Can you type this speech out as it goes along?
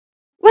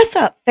What's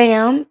up,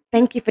 fam?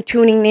 Thank you for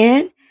tuning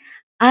in.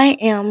 I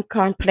am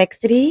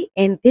Complexity,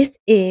 and this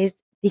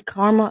is the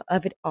Karma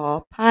of It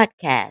All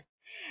podcast,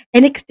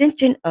 an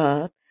extension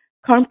of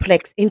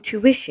Complex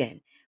Intuition,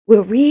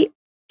 where we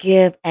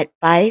give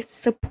advice,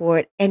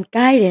 support, and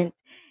guidance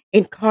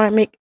in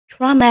karmic,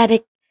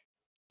 traumatic,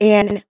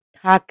 and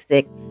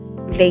toxic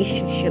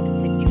relationship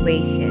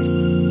situations.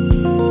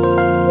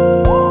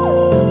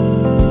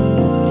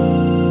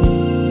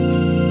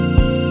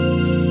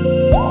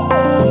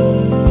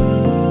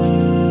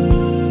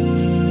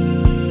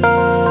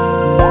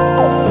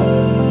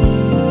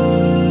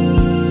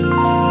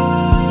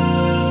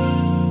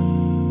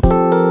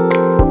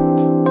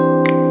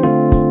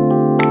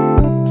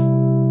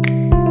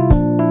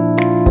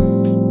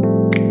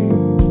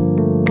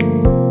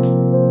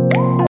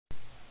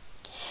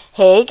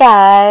 Hey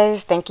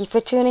guys, thank you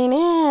for tuning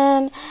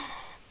in.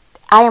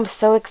 I am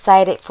so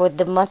excited for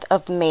the month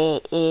of May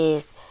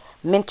is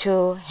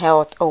Mental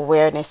Health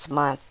Awareness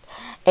Month.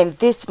 And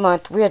this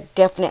month we're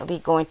definitely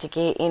going to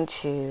get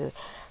into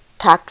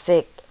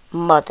toxic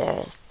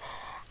mothers.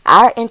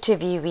 Our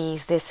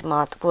interviewees this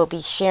month will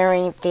be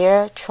sharing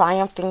their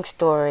triumphing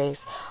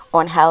stories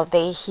on how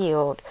they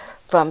healed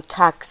from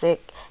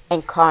toxic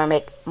and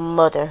karmic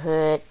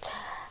motherhood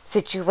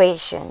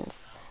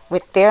situations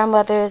with their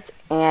mothers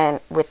and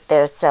with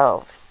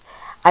themselves.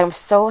 I'm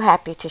so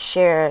happy to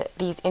share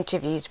these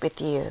interviews with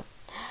you.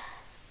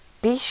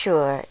 Be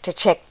sure to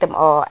check them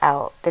all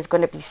out. There's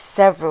going to be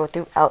several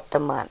throughout the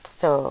month,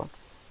 so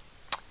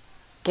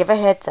give a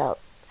heads up.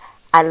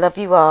 I love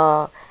you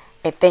all,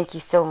 and thank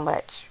you so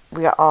much.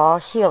 We are all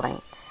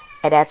healing,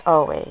 and as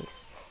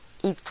always,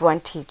 each one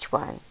teach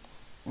one.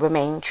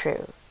 Remain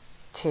true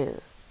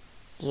to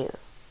you.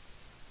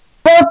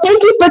 Well,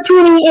 thank you for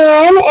tuning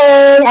in.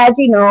 And as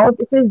you know,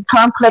 this is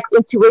Complex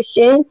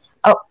Intuition.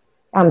 Oh,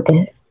 I'm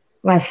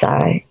I'm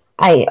sorry.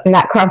 I am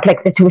not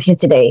Complex Intuition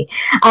today.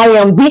 I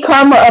am the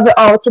Karma of it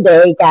all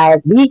today, guys.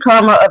 The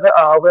Karma of it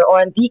all. We're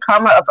on the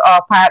Karma of it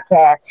all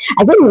podcast.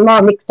 I get them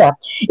all mixed up.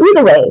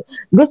 Either way,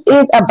 this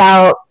is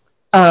about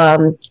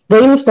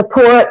getting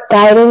support,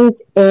 guidance,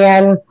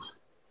 and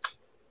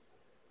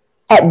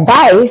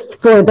advice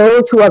for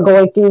those who are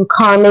going through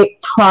karmic,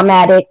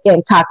 traumatic,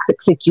 and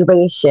toxic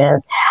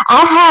situations.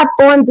 I have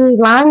on the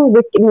line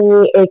with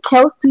me a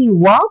Kelsey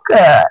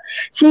Walker.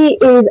 She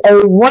is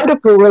a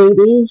wonderful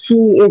lady. She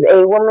is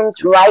a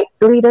women's rights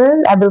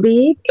leader, I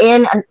believe,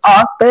 and an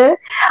author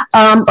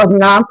of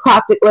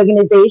nonprofit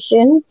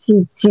organizations.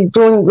 She's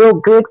doing real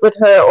good with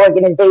her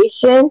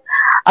organization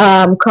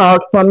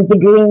called From the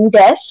Green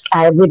Desk.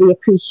 I really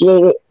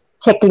appreciate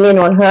checking in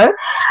on her.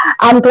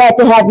 I'm glad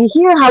to have you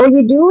here. How are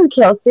you doing,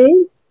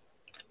 Kelsey?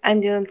 I'm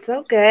doing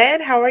so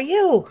good. How are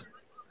you?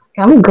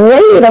 I'm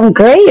great. I'm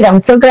great.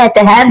 I'm so glad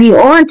to have you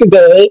on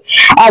today.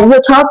 As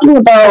we're talking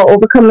about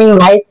overcoming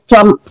life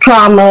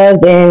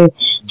traumas and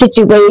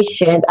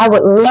situations, I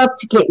would love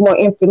to get more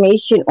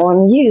information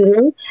on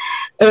you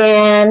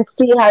and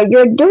see how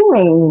you're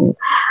doing.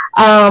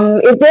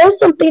 Is there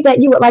something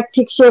that you would like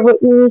to share with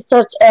me,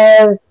 such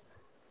as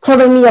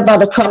telling me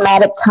about a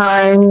traumatic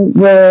time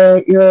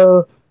where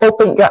you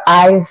opened your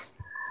eyes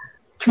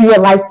to your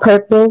life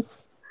purpose?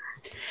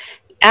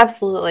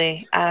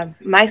 Absolutely.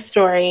 My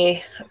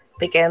story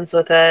begins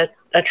with a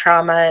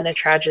trauma and a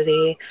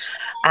tragedy.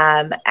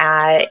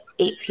 At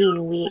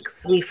 18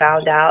 weeks, we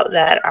found out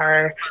that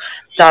our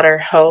daughter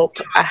Hope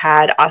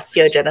had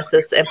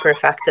osteogenesis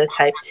imperfecta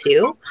type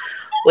 2,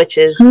 which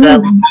is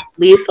the Mm.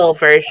 lethal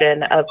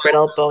version of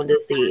brittle bone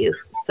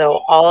disease.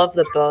 So all of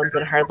the bones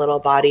in her little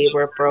body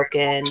were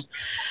broken,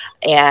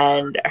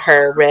 and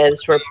her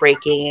ribs were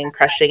breaking and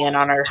crushing in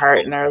on her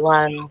heart and her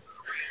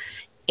lungs.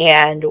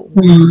 And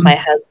my Mm.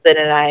 husband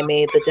and I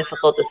made the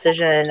difficult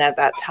decision at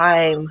that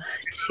time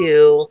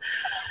to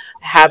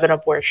have an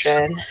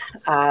abortion.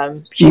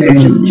 She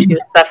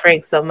was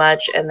suffering so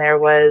much, and there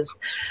was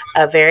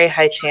a very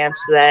high chance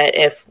that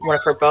if one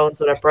of her bones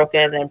would have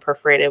broken and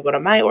perforated one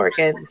of my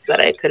organs,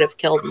 that it could have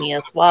killed me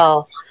as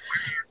well.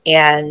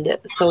 And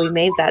so we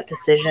made that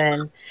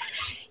decision,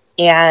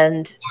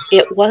 and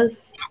it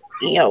was,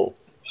 you know,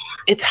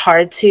 it's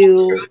hard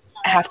to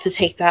have to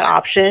take that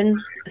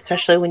option,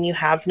 especially when you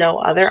have no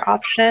other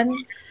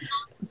option.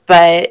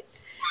 But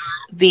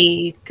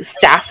the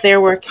staff there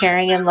were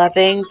caring and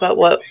loving. But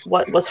what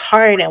was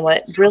hard and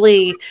what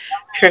really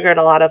triggered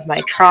a lot of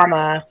my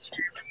trauma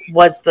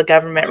was the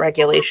government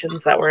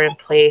regulations that were in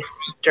place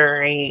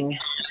during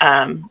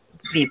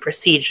the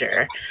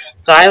procedure.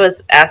 So I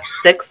was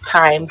asked 6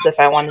 times if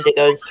I wanted to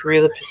go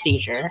through the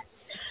procedure,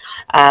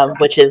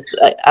 which is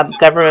a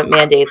government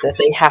mandate that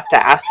they have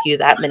to ask you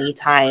that many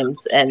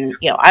times. And,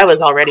 I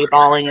was already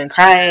bawling and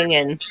crying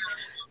and,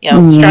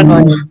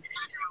 struggling. Mm.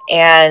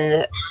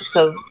 And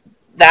so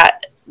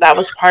that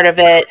was part of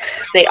it.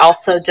 They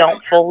also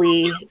don't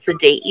fully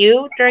sedate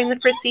you during the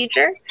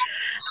procedure.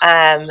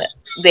 Um,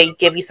 they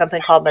give you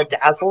something called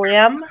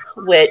midazolam,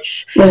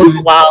 which,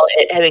 Mm. while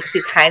it makes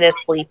you kind of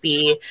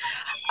sleepy,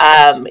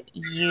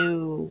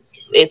 you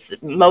its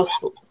most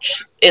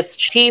its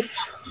chief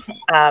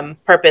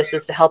purpose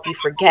is to help you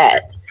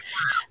forget.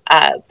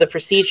 the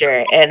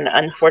procedure. And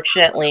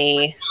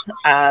unfortunately,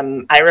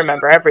 I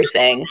remember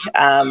everything.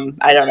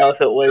 I don't know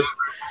if it was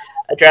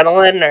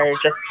adrenaline or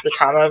just the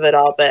trauma of it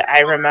all, but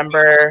I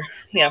remember,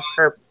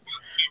 her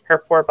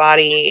poor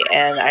body,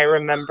 and I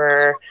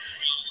remember,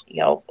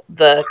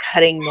 the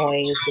cutting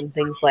noise and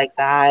things like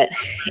that.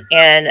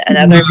 And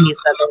another piece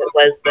of it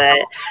was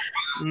that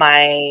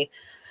my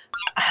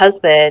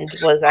husband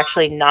was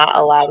actually not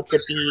allowed to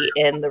be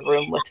in the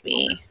room with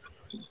me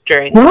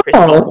during the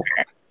procedure.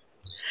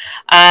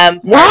 Wow. Part of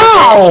it,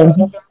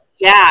 Wow.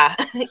 yeah,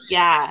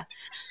 yeah.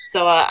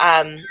 So,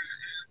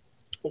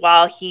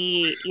 while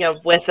he,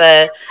 with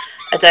a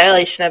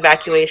dilation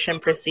evacuation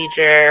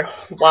procedure,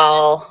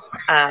 while,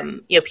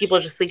 people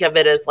just think of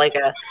it as like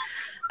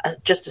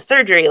just a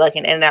surgery, like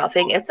an in and out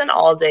thing. It's an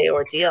all day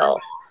ordeal.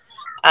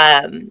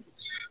 And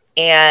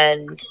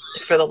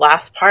for the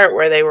last part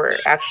where they were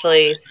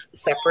actually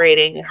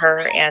separating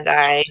her and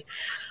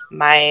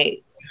my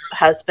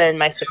husband,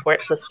 my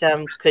support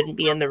system, couldn't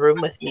be in the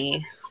room with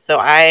me. So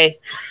I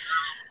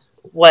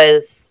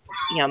was,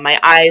 my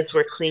eyes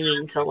were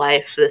clinging to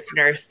life, this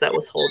nurse that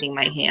was holding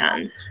my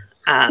hand,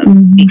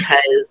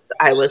 because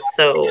I was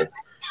so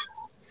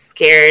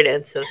scared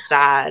and so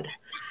sad.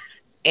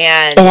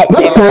 And And at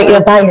they this were point, you're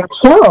so, by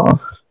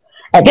yourself.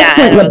 At this yeah, point,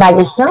 and it you're was, by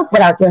yourself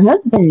without your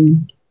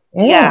husband.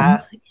 Yeah.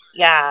 yeah,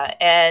 yeah.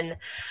 And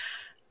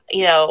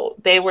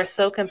they were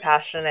so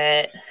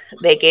compassionate.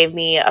 They gave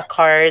me a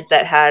card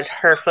that had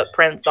her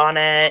footprints on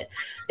it.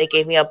 They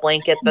gave me a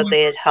blanket that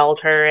they had held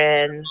her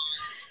in.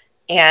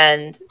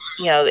 And,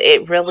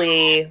 it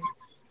really,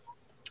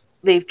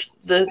 they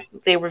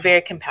were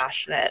very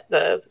compassionate,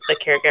 the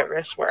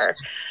caregivers were.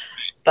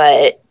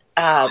 But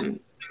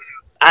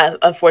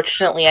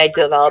unfortunately, I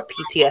developed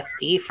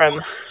PTSD from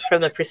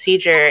the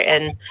procedure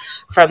and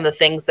from the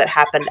things that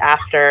happened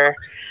after.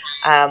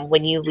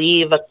 When you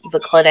leave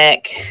the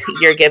clinic,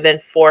 you're given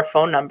 4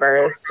 phone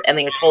numbers, and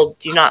then you're told,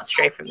 do not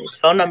stray from these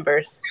phone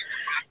numbers.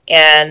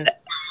 And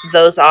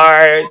those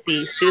are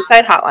the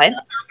suicide hotline,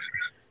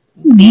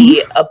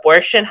 the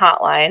abortion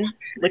hotline,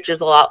 which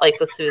is a lot like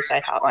the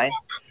suicide hotline.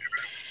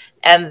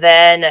 And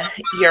then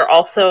you're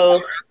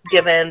also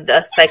given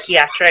the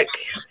psychiatric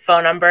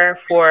phone number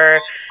for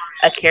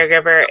a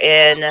caregiver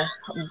in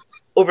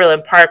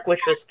Overland Park,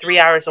 which was 3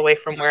 hours away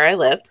from where I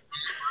lived,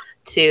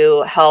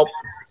 to help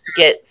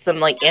get some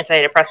like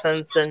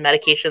antidepressants and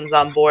medications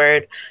on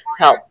board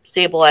to help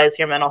stabilize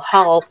your mental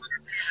health.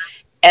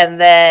 And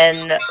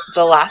then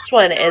the last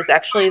one is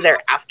actually their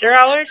after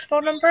hours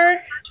phone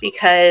number,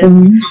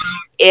 because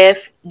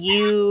if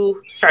you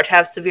start to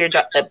have severe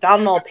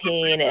abdominal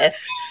pain,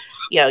 if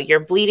your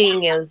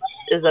bleeding is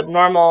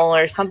abnormal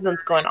or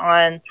something's going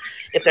on,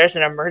 if there's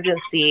an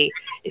emergency,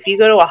 if you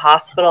go to a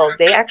hospital,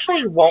 they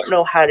actually won't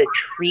know how to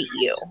treat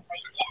you.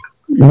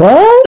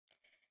 What?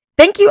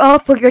 Thank you all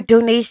for your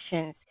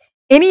donations.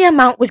 Any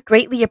amount was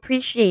greatly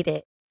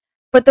appreciated.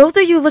 For those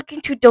of you looking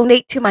to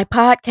donate to my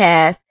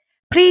podcast,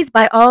 please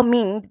by all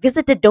means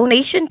visit the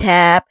donation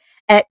tab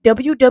at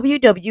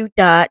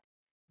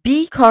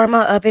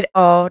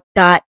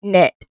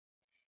www.thekarmaofitall.net.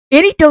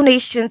 Any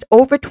donations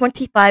over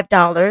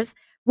 $25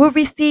 will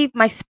receive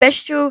my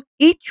special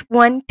Each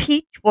One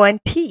Teach One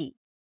tea.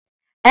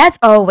 As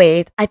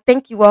always, I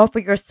thank you all for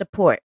your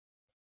support.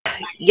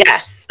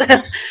 Yes.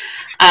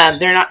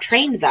 They're not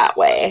trained that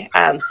way.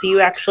 So you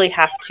actually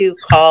have to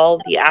call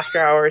the after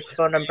hours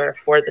phone number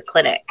for the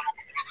clinic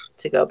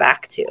to go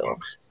back to.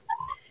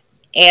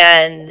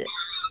 And,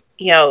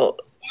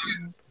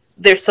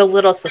 there's so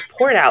little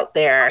support out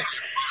there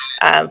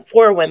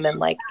for women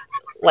like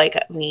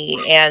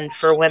me, and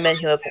for women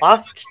who have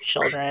lost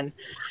children,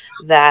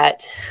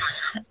 that,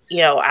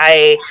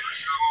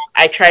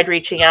 I tried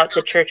reaching out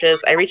to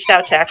churches. I reached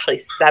out to actually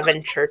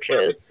 7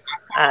 churches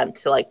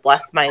to like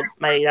bless my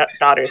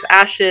daughter's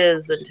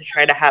ashes and to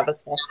try to have a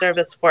small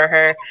service for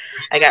her.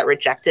 I got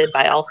rejected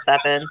by all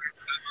 7.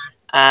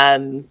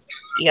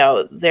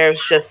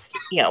 There's just,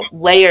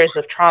 layers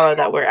of trauma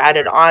that were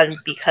added on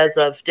because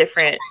of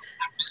different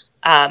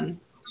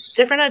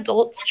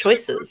adults'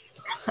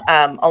 choices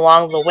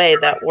along the way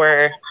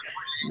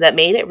that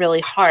made it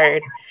really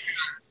hard.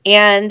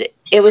 And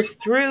it was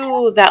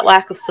through that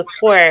lack of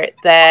support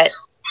that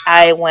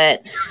I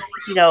went,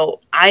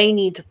 I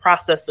need to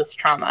process this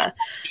trauma.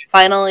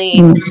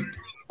 Finally,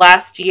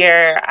 last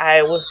year,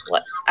 I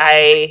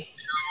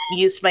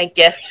used my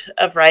gift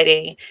of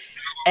writing,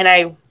 and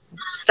I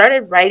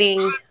started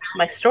writing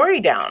my story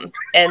down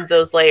and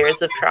those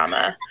layers of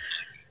trauma.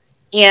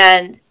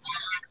 And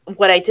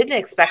what I didn't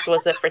expect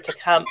was for it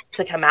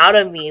to come out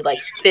of me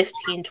like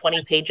 15,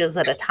 20 pages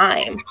at a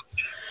time.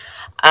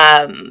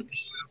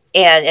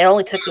 And it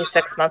only took me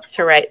 6 months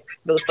to write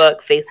the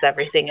book, Face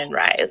Everything and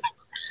Rise.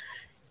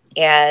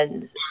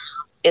 And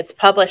it's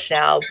published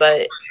now,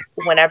 but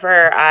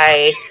whenever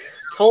I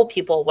told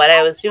people what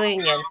I was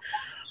doing and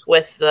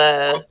with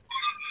the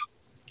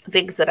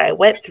things that I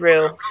went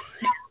through,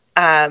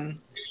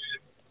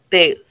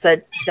 they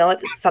said,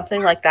 it's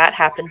something like that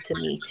happened to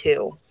me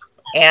too.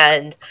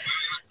 And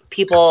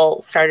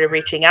people started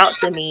reaching out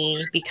to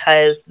me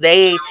because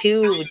they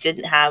too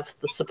didn't have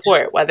the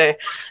support, whether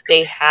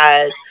they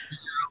had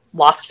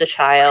lost a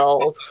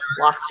child,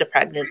 lost a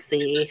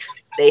pregnancy,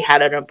 they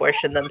had an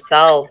abortion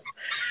themselves.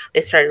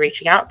 They started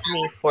reaching out to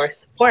me for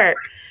support.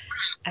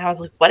 And I was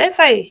like, what if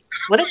I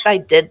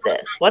did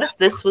this? What if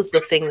this was the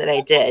thing that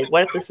I did?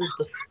 What if this is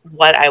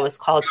what I was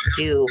called to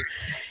do?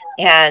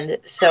 And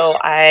so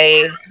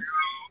I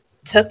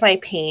took my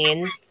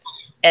pain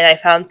and I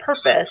found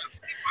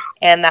purpose.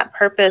 And that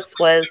purpose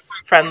was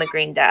from the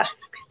Green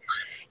Desk.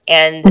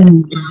 And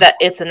that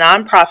it's a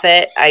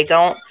nonprofit. I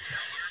don't,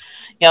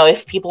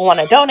 if people want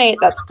to donate,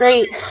 that's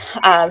great.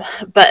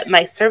 But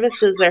my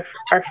services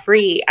are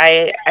free.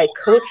 I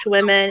coach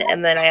women,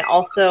 and then I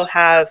also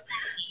have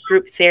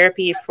group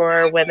therapy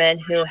for women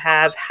who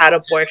have had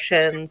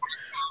abortions,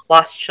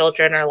 lost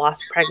children, or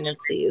lost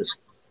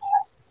pregnancies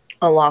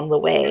along the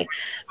way.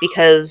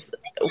 Because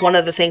one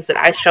of the things that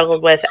I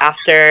struggled with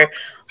after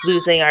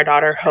losing our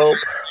daughter Hope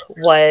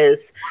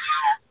was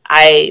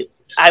I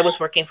was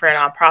working for a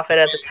nonprofit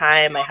at the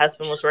time. My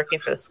husband was working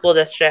for the school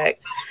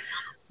district.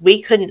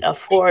 We couldn't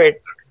afford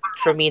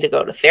for me to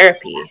go to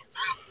therapy.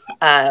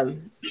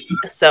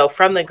 So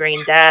from the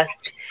Green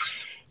Desk,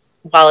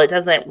 while it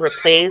doesn't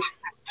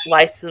replace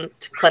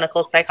licensed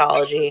clinical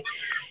psychology,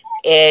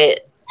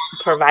 it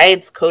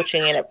provides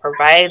coaching, and it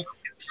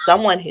provides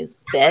someone who's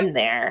been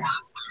there,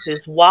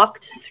 who's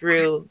walked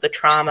through the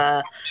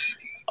trauma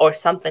or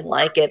something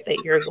like it that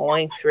you're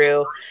going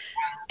through,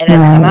 and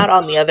has come out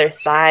on the other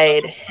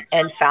side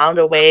and found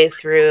a way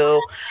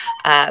through.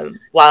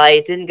 While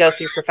I didn't go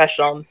through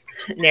professional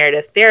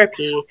narrative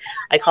therapy,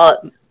 I call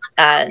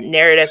it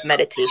narrative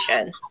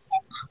meditation.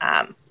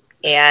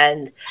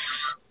 And,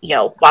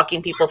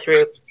 walking people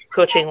through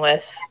coaching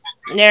with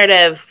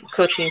narrative,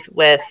 coaching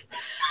with,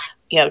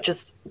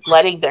 just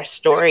letting their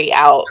story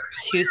out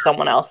to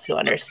someone else who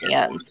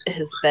understands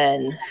has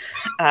been,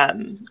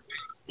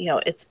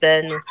 it's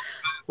been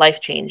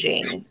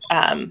life-changing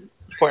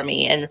for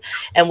me.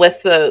 And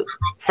with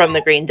from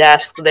the Green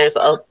Desk, there's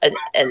a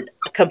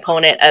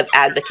component of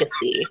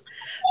advocacy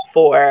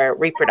for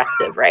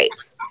reproductive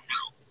rights.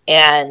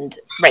 And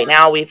right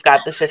now we've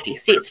got the 50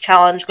 States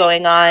Challenge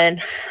going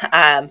on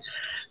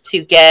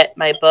to get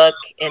my book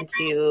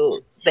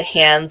into the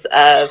hands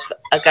of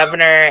a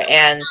governor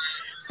and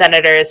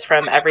senators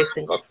from every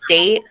single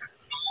state,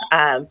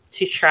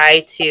 to try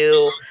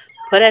to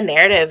put a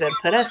narrative and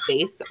put a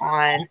face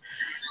on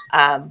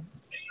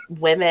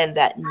women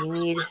that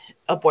need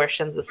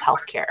abortions as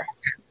healthcare.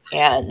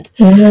 And,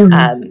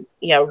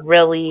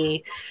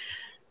 really,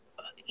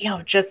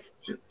 just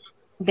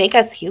make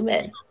us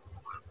human.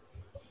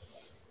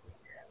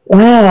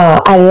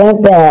 Wow, I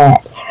love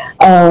that.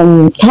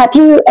 Have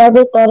you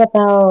ever thought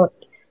about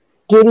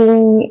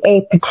getting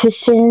a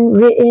petition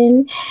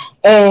written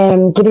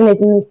and getting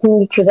as many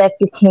signatures as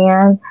you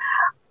can,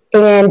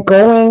 and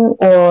going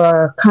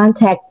or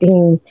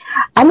contacting?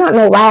 I don't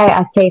know why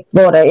I say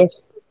Florida.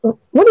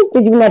 What is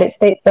the United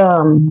States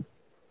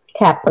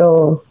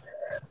capital?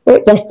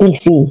 That's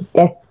DC.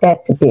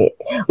 That's a bit.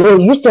 Well,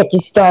 you said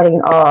you're starting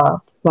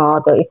off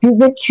small, though. If you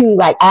went to,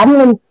 like, I'm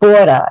in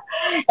Florida,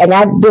 and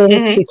I've been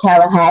to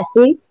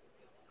Tallahassee.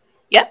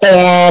 Yep.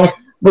 And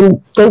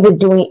when they were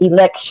doing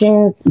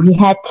elections, we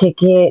had to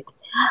get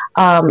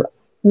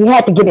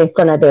in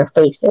front of their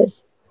faces,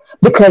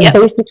 because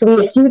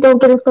basically, if you don't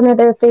get in front of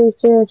their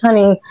faces,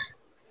 honey,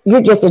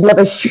 you're just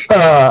another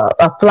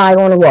a fly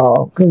on the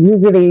wall, because you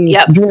really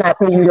do not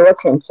pay your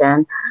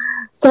attention.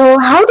 So,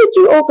 how did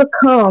you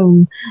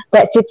overcome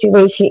that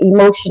situation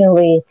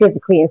emotionally,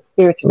 physically, and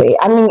spiritually?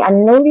 I mean, I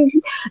know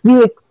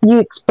you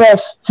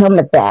expressed some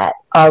of that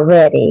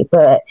already,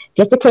 but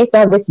just in case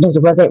our listeners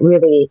wasn't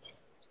really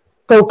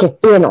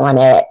focused in on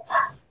it,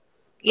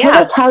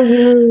 tell us how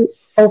you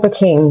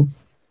overcame.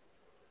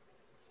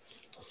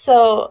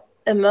 So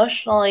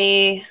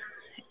emotionally,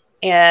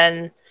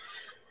 it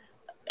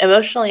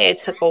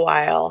took a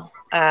while.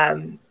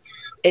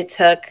 It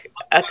took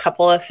a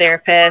couple of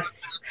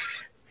therapists,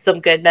 some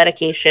good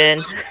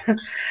medication,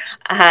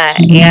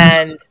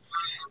 and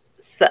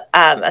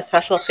a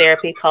special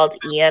therapy called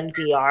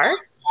EMDR,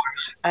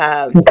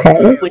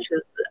 which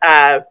is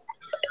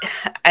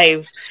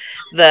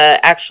the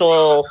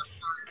actual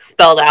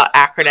spelled out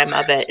acronym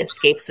of it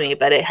escapes me,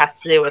 but it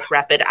has to do with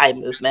rapid eye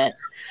movement.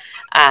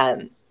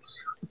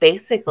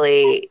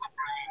 Basically,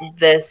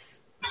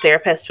 this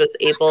therapist was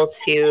able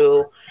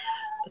to,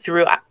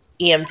 through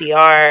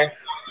EMDR,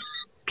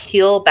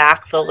 peel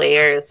back the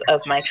layers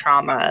of my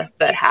trauma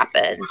that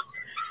happened,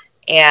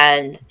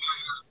 and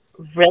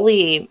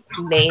really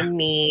made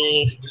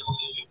me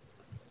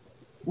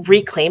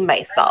reclaim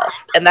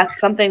myself. And that's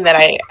something that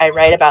I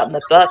write about in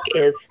the book,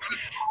 is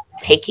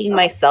taking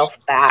myself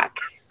back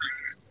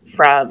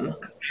from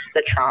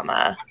the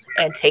trauma,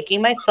 and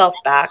taking myself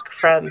back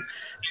from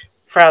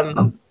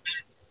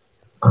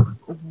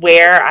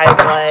where I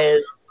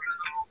was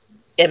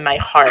in my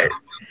heart,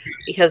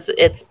 because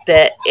it's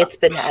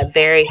been a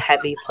very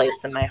heavy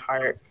place in my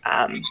heart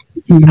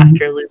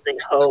after losing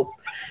hope,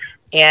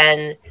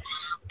 and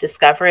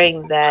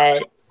discovering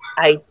that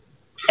I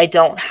I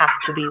don't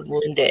have to be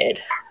wounded,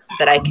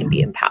 but I can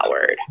be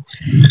empowered.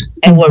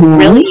 And what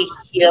really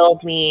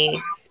healed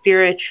me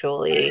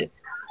spiritually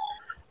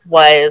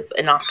was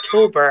in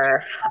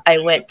October, I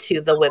went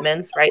to the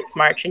Women's Rights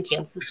March in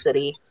Kansas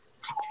City.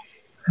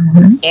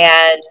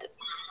 And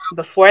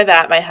before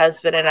that, my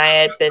husband and I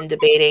had been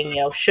debating,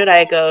 should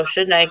I go?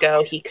 Shouldn't I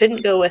go? He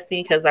couldn't go with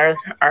me because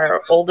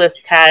our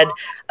oldest had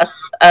a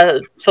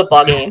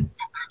football game.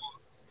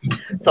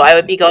 So I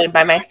would be going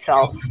by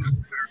myself.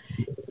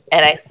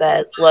 And I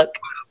said, look,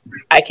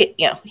 I can,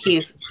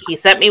 he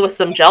sent me with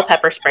some gel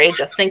pepper spray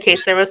just in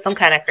case there was some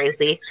kind of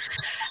crazy.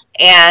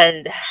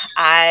 And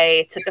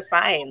I took a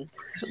sign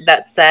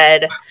that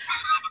said,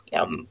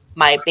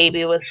 my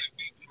baby was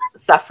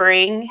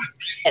suffering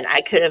and I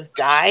could have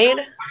died.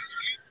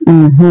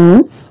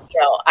 I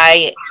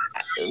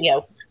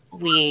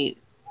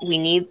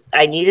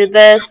needed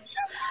this.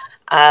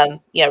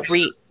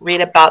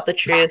 Read about the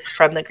truth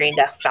from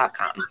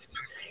thegreendesk.com.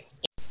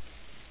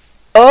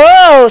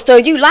 Oh, so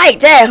you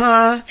like that,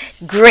 huh?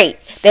 Great.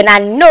 Then I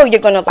know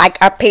you're going to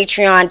like our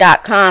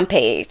patreon.com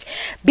page.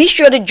 Be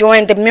sure to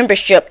join the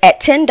membership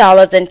at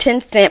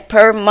 $10.10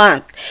 per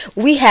month.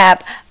 We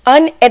have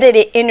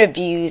unedited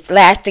interviews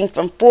lasting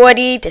from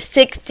 40 to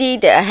 60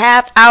 to a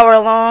half hour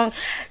long.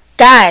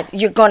 Guys,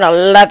 you're going to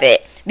love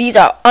it. These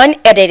are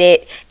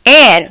unedited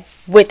and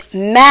with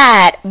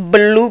mad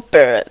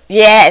bloopers.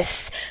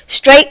 Yes,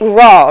 straight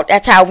raw.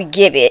 That's how we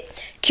give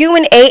it.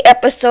 Q&A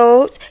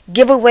episodes,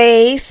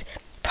 giveaways,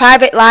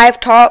 private live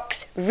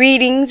talks,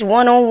 readings,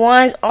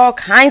 one-on-ones, all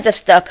kinds of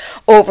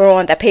stuff over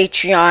on the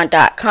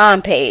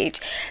patreon.com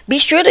page. Be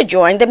sure to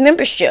join the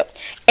membership.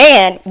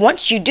 And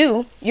once you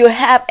do, you'll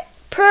have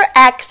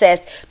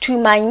access to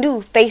my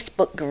new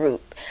Facebook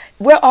group.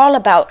 We're all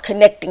about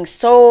connecting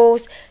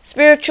souls,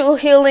 spiritual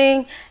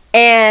healing,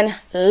 and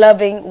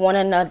loving one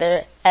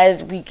another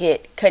as we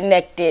get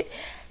connected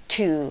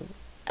to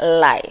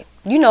life.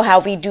 You know how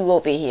we do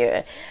over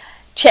here.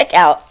 Check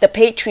out the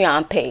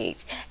Patreon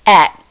page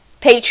at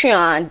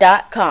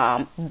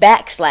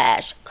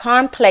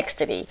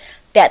patreon.com/Karmplexity.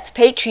 That's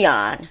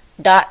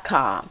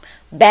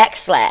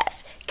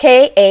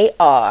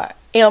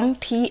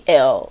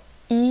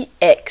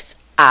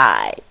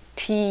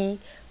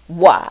patreon.com/KARMPLEXITY.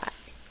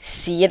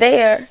 See you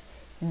there.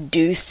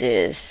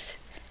 Deuces.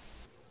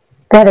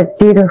 That is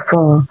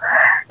beautiful.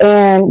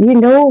 And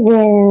when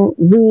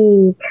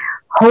we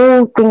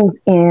hold things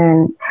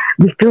in,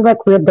 we feel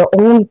like we're the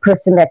only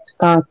person that's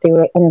gone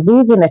through it. And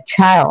losing a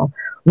child,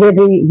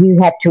 whether you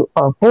had to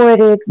abort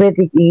it,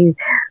 whether you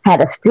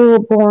had a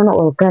stillborn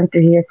or gone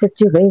through your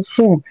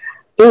situation,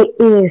 it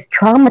is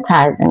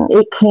traumatizing.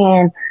 It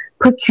can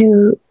put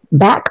you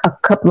back a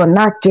couple of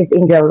notches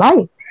in your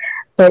life.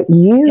 But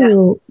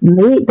you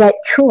made that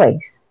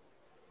choice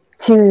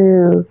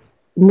to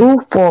move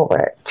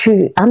forward.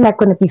 I'm not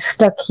going to be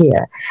stuck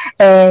here.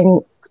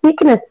 And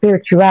speaking of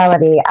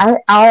spirituality, I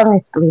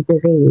honestly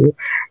believe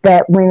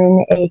that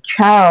when a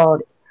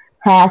child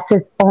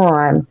passes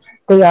on,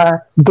 they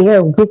are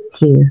there with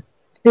you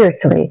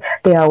spiritually.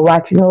 They are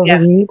watching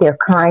over you. They're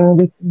crying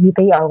with you.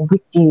 They are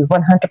with you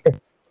 100%.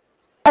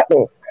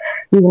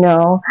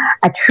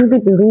 I truly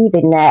believe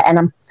in that. And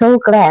I'm so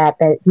glad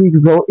that you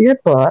wrote your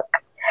book.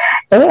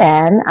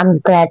 And I'm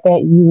glad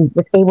that you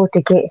was able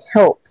to get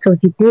help so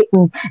you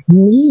didn't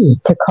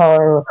need to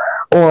call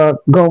or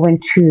go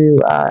into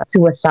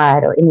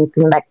suicide or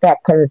anything like that,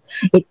 because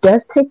it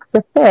does take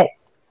effect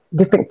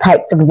different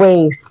types of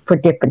ways for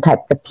different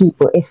types of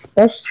people,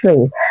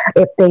 especially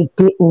if they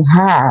didn't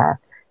have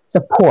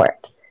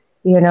support,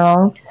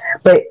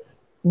 But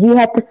you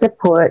had the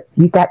support.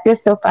 You got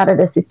yourself out of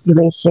the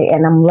situation,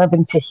 and I'm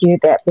loving to hear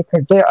that,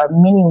 because there are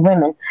many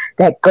women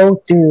that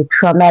go through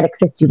traumatic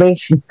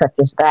situations such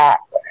as that,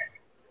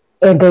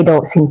 and they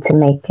don't seem to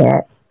make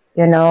it,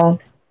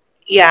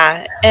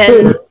 Yeah,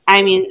 and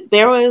I mean,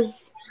 there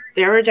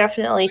were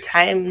definitely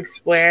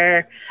times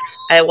where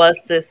I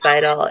was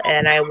suicidal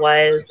and I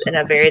was in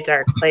a very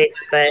dark place,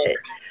 but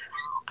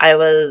I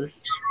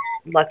was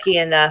lucky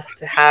enough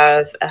to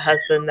have a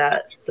husband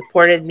that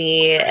supported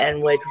me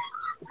and would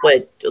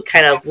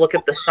kind of look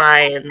at the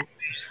signs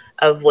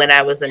of when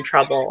I was in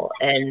trouble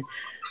and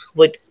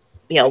would,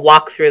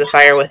 walk through the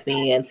fire with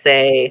me and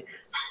say,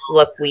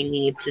 look, we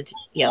need to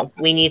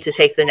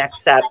take the next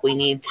step. We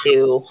need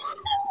to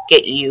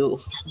get you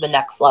the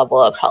next level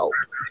of help.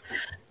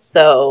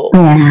 So,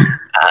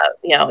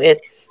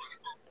 it's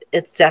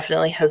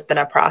definitely has been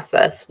a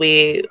process.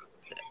 We,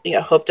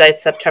 Hope died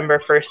September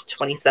 1st,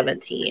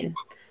 2017.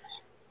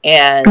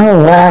 And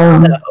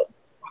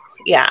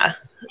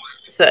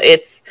so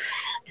it's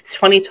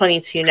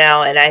 2022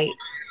 now, and I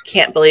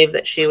can't believe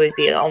that she would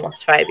be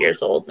almost 5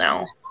 years old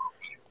now.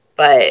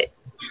 But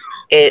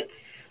it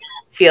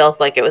feels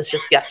like it was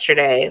just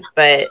yesterday.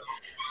 But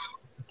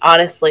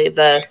honestly,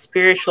 the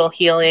spiritual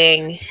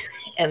healing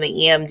and the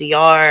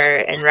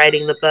EMDR and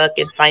writing the book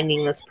and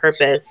finding this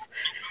purpose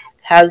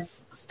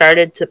has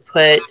started to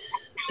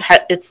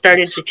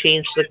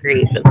change the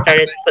grief and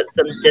started to put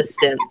some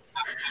distance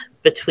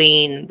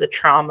between the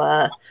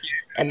trauma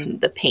and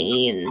the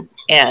pain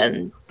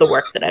and the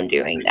work that I'm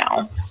doing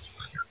now.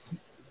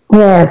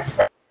 Yes,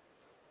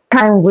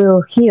 time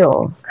will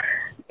heal,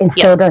 and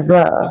so does Yes.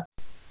 love.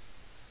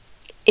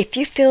 If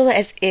you feel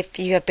as if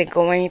you have been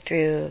going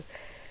through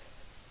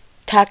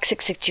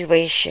toxic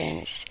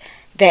situations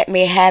that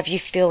may have you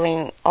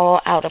feeling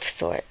all out of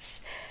sorts,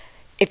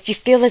 if you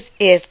feel as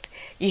if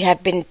you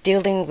have been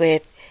dealing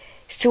with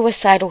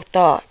suicidal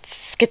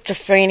thoughts,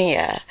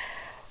 schizophrenia,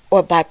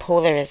 or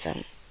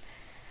bipolarism,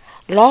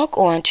 log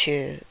on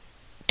to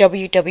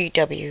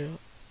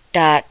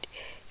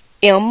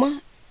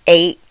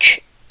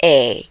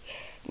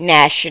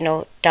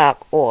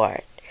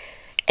www.mhanational.org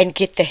and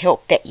get the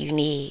help that you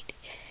need.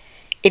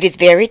 It is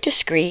very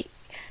discreet.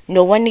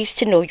 No one needs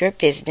to know your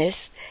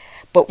business,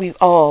 but we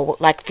all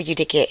would like for you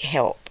to get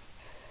help.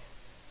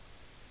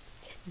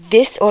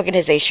 This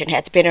organization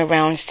has been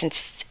around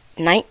since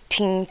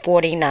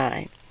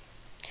 1949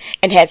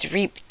 and has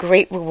reaped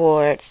great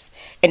rewards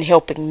in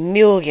helping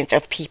millions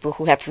of people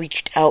who have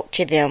reached out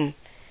to them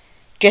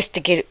just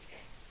to get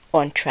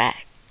on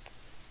track.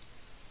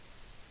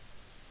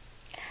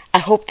 I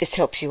hope this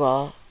helps you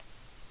all.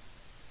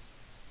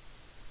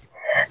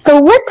 So,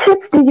 what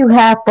tips do you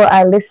have for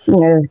our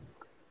listeners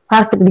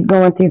possibly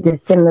going through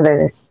this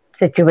similar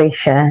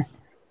situation?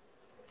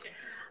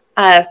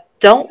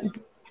 Don't.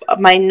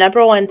 My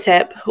number one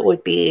tip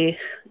would be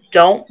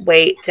don't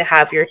wait to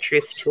have your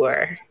truth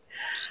tour.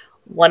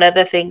 One of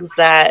the things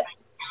that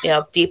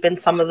deepened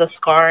some of the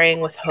scarring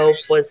with Hope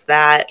was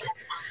that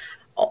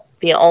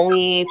the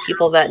only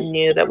people that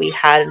knew that we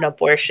had an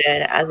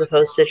abortion as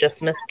opposed to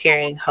just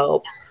miscarrying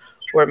Hope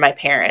were my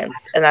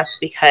parents, and that's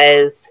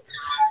because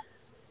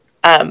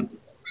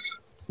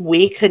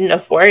we couldn't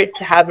afford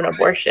to have an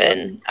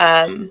abortion.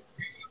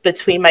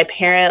 Between my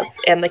parents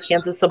and the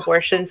Kansas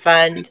Abortion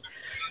Fund,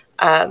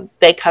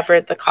 they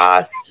covered the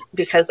cost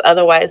because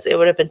otherwise it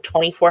would have been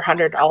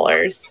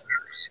 $2,400.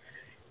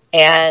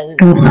 And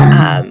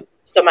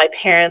so my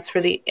parents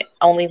were the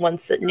only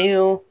ones that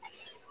knew.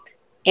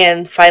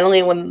 And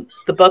finally, when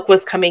the book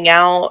was coming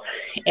out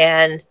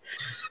and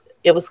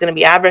it was going to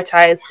be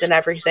advertised and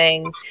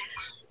everything,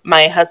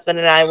 my husband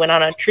and I went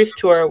on a truth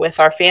tour with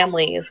our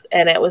families,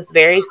 and it was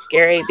very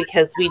scary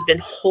because we'd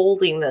been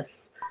holding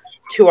this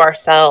to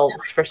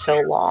ourselves for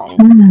so long,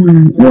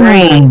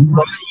 worrying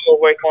what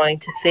people were going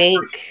to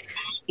think,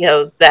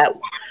 that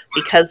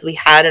because we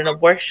had an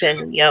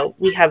abortion,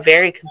 we have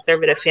very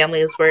conservative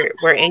families.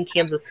 We're in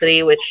Kansas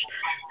City, which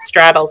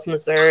straddles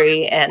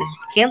Missouri and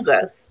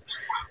Kansas.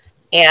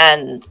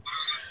 And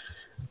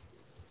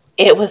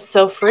it was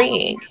so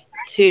freeing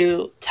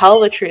to tell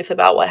the truth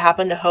about what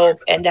happened to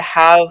Hope and to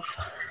have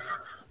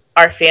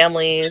our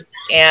families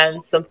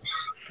and some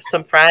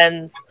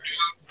friends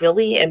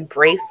really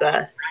embrace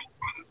us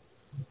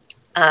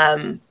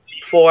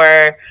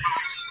for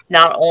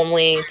not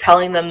only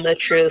telling them the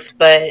truth,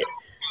 but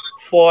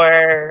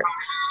for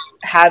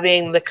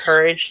having the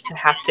courage to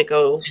have to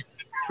go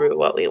through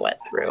what we went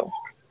through.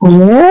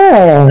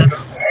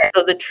 Yes.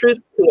 So the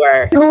truth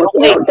tour. Don't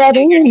wait that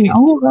in.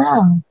 Oh,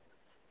 wow.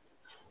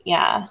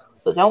 Yeah.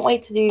 So don't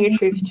wait to do your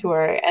truth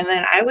tour. And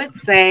then I would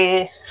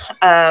say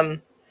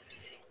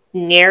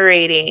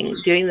narrating,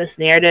 doing this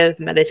narrative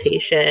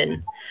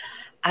meditation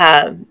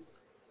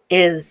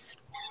is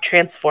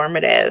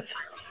transformative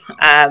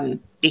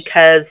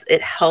because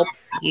it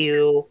helps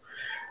you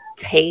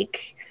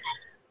take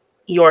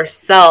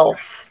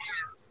yourself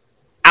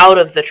out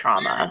of the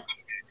trauma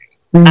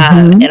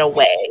in a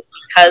way,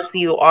 because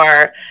you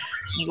are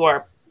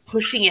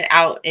pushing it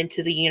out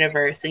into the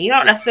universe, and you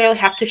don't necessarily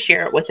have to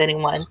share it with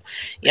anyone.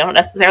 You don't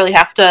necessarily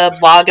have to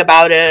blog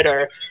about it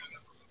or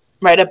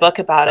write a book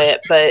about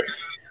it, but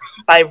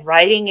by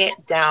writing it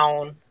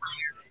down,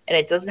 and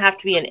it doesn't have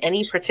to be in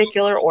any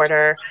particular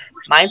order.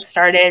 Mine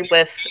started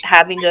with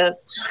having to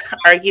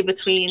argue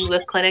between the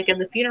clinic and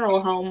the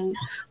funeral home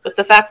with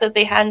the fact that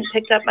they hadn't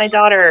picked up my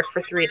daughter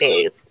for 3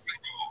 days.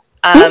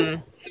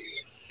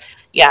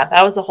 Yeah,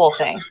 that was a whole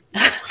thing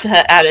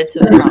added to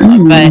the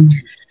trauma. But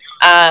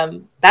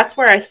that's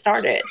where I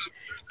started.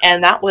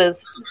 And that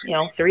was,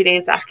 3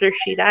 days after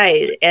she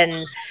died.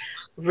 And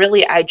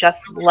really, I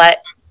just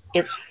let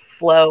it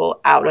flow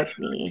out of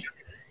me.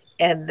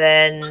 And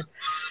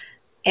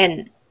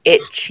it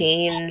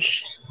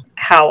changed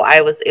how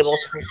I was able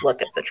to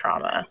look at the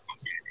trauma.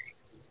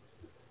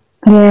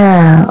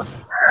 Yeah.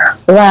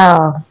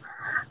 Wow.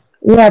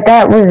 Yeah,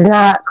 that was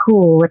not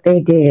cool what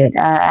they did.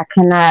 I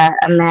cannot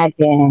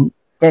imagine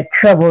the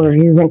trouble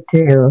you went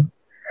through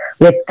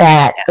with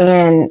that. Yeah.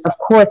 And of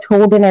course,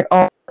 holding it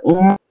all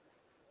in.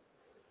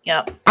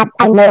 Yep.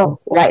 I know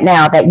right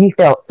now that you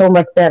felt so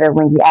much better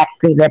when you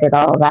actually let it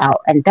all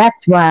out. And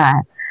that's why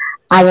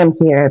I am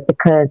here,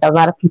 because a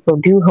lot of people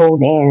do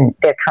hold in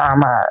their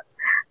trauma.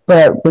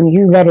 But when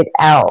you let it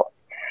out,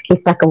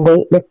 it's like a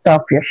weight lifts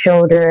off your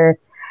shoulders,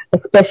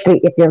 especially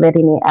if you're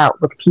letting it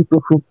out with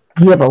people who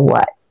give a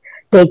what.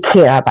 They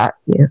care about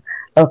you.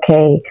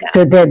 Okay? Yeah.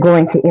 So they're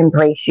going to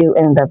embrace you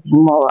and love you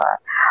more.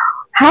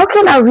 How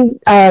can our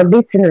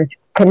listeners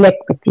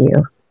connect with you?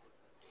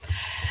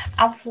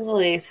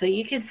 Absolutely. So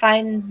you can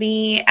find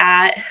me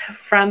at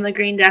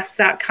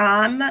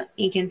fromthegreendesk.com.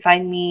 You can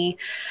find me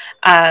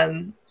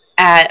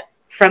at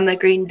From the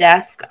Green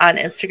Desk on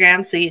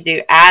Instagram. So you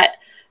do at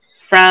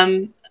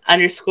from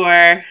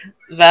underscore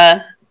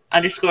the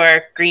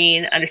underscore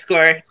green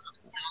underscore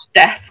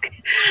desk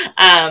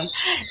um,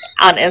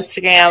 on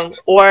Instagram,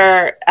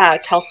 or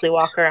Kelsey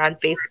Walker on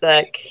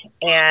Facebook.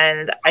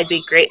 And I'd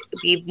be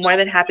more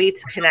than happy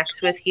to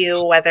connect with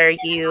you, whether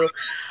you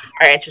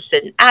are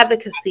interested in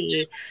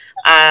advocacy,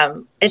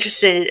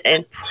 interested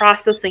in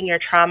processing your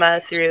trauma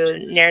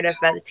through narrative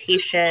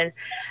meditation,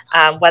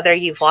 whether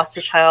you've lost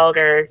a child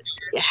or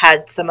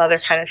had some other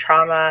kind of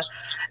trauma,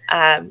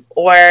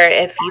 or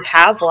if you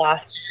have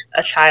lost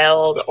a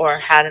child or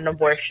had an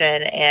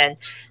abortion and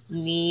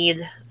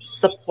need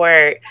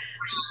support.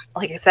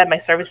 Like I said, my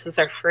services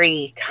are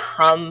free.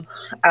 Come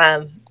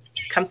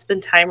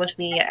spend time with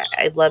me.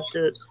 I'd love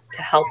to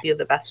help you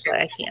the best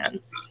that I can.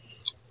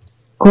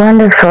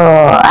 Wonderful.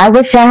 I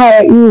wish I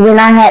had you when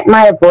I had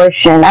my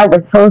abortion. I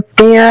was so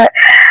scared.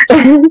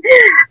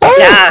 Oh,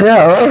 Yeah,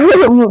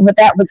 girl. But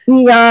that was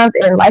eons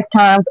and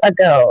lifetimes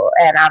ago.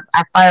 And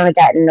I finally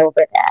gotten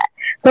over that.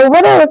 So,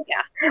 what else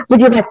yeah, would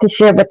you like to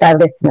share with our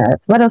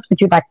listeners? What else would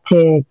you like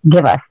to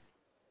give us?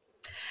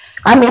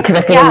 I'm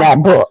interested in yeah,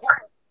 that book.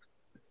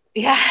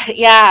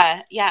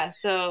 yeah.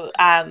 So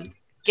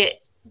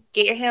get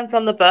get your hands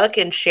on the book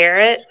and share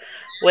it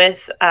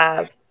with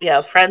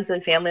friends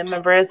and family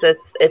members.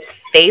 It's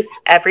Face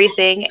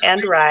Everything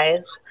and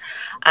Rise.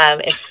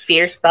 It's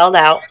fear spelled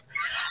out.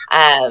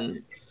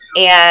 Um,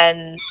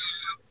 and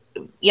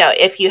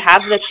if you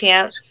have the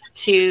chance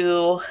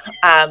to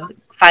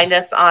find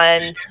us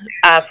on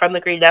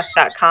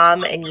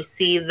fromthegreendesk.com and you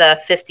see the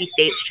 50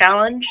 states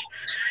challenge,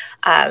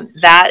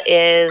 that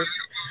is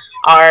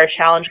our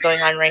challenge going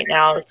on right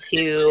now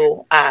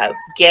to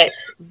get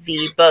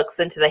the books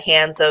into the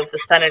hands of the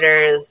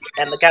senators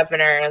and the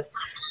governors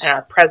and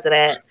our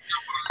president,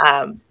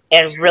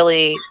 and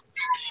really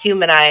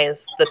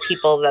humanize the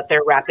people that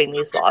they're wrapping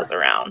these laws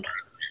around.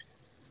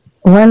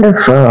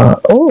 Wonderful.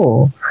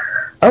 Oh,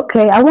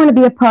 okay. I want to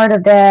be a part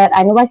of that.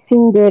 I know I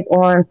seen it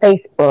on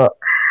Facebook.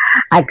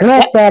 I Yep.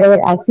 glanced at it.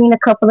 I seen a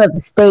couple of the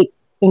states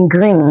in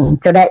green,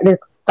 so that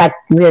looks like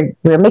we're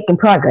making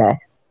progress.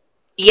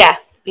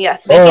 Yes,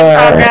 making Or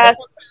progress.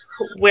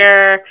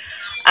 Where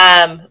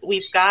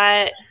we've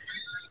got,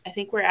 I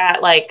think we're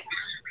at like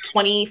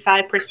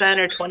 25%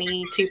 or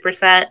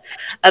 22%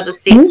 of the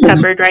states mm,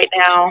 covered right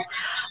now.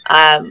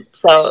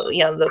 So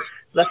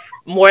the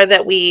more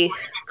that we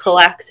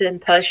collect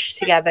and push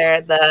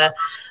together, the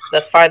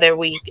farther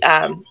we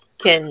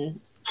can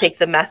take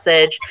the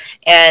message.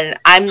 And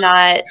I'm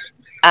not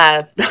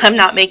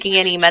making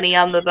any money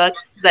on the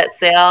books that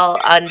sell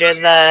under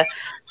the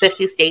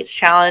 50 states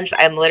challenge.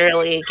 I'm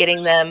literally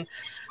getting them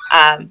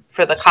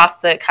for the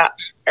cost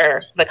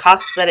or the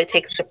cost that it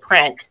takes to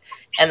print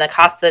and the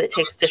cost that it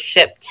takes to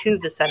ship to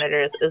the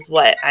senators is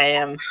what I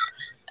am,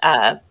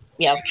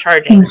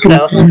 charging.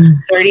 So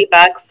 $30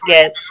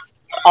 gets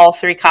all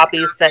 3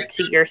 copies sent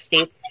to your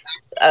states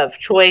of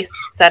choice,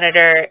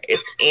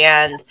 senators,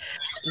 and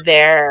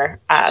their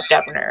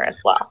governor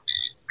as well.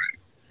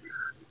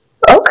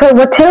 okay,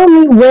 well, tell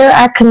me where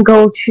I can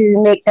go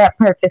to make that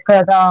purchase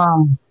because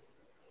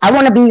I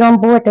want to be on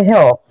board to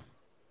help.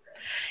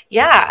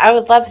 Yeah, I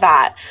would love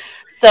that.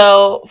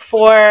 So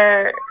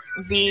for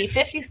the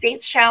 50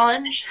 States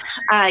Challenge,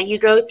 you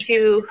go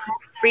to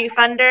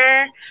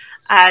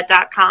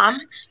freefunder.com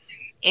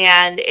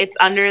and it's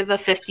under the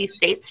 50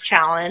 States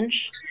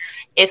Challenge.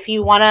 If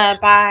you want to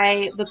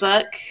buy the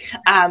book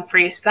for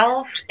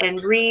yourself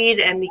and read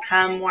and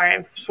become more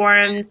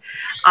informed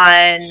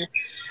on,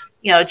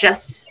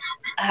 just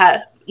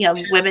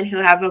women who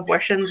have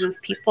abortions as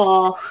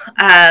people,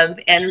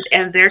 and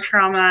their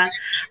trauma,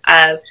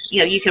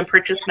 you can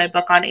purchase my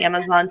book on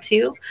Amazon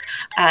too.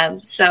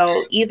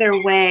 So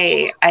either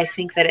way, I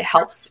think that it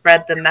helps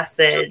spread the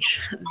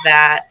message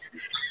that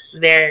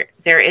there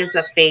is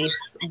a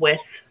face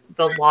with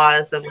the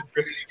laws and with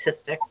the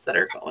statistics that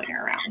are going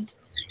around.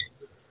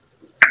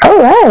 All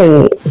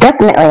right,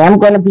 definitely. I'm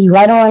going to be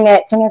right on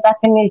that as soon as I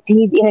finish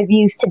these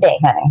interviews today,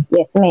 honey.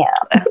 Yes, ma'am.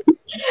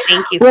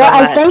 Thank you Well, so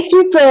I thank much.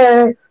 you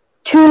for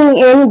tuning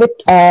in with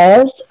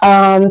us.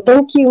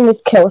 Thank you, Miss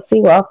Kelsey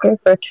Walker,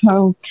 for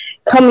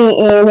coming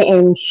in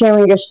and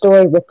sharing your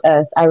story with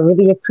us. I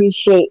really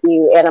appreciate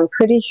you, and I'm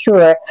pretty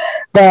sure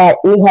that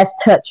it has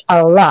touched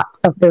a lot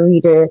of the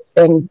readers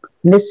and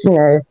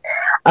listeners'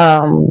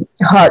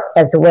 heart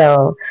as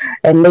well.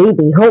 And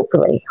maybe,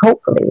 hopefully,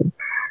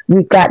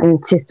 we've gotten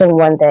to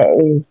someone that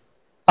is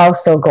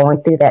also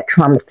going through that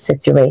traumatic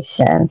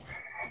situation.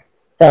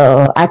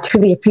 So I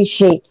truly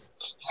appreciate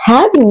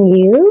having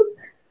you.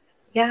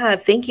 Yeah,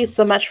 thank you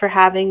so much for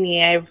having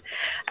me.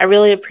 I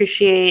really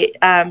appreciate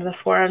the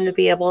forum to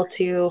be able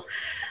to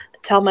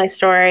tell my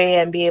story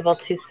and be able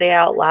to say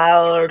out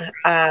loud,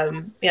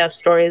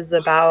 stories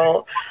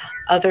about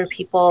other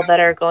people that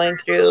are going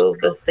through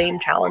the same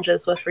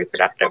challenges with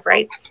reproductive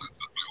rights.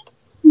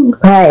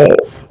 Right.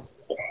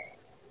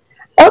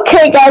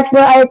 Okay, guys.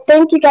 Well, I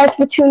thank you guys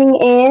for tuning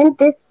in.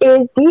 This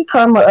is the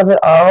karma of it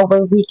all,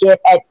 where we give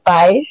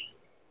advice,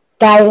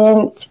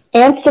 guidance,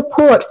 and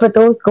support for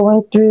those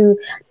going through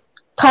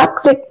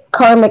toxic,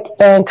 karmic,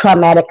 and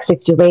traumatic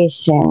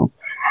situations.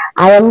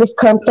 I am Miss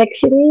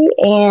Complexity,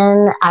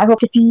 and I hope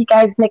to see you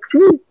guys next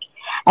week.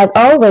 As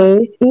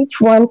always, each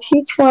one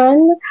teach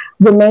one,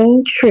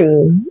 remain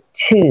true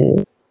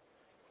to.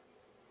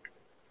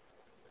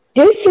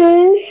 This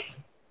is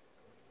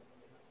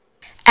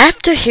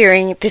After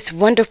hearing this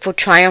wonderful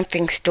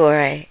triumphing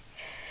story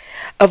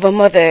of a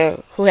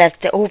mother who has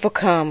to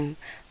overcome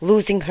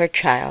losing her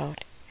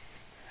child,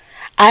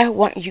 I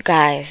want you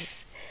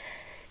guys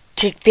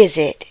to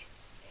visit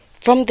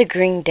From the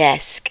Green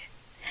Desk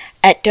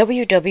at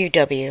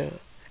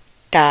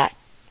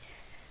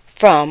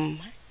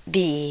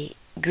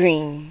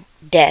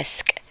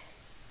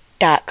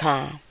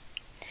www.fromthegreendesk.com,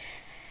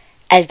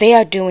 as they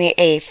are doing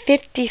a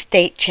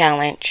 50-state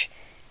challenge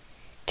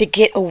to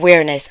get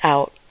awareness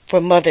out for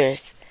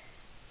mothers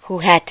who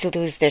had to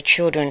lose their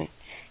children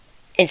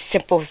in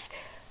simple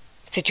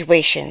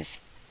situations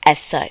as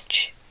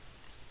such.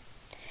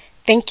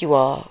 Thank you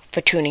all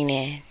for tuning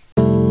in.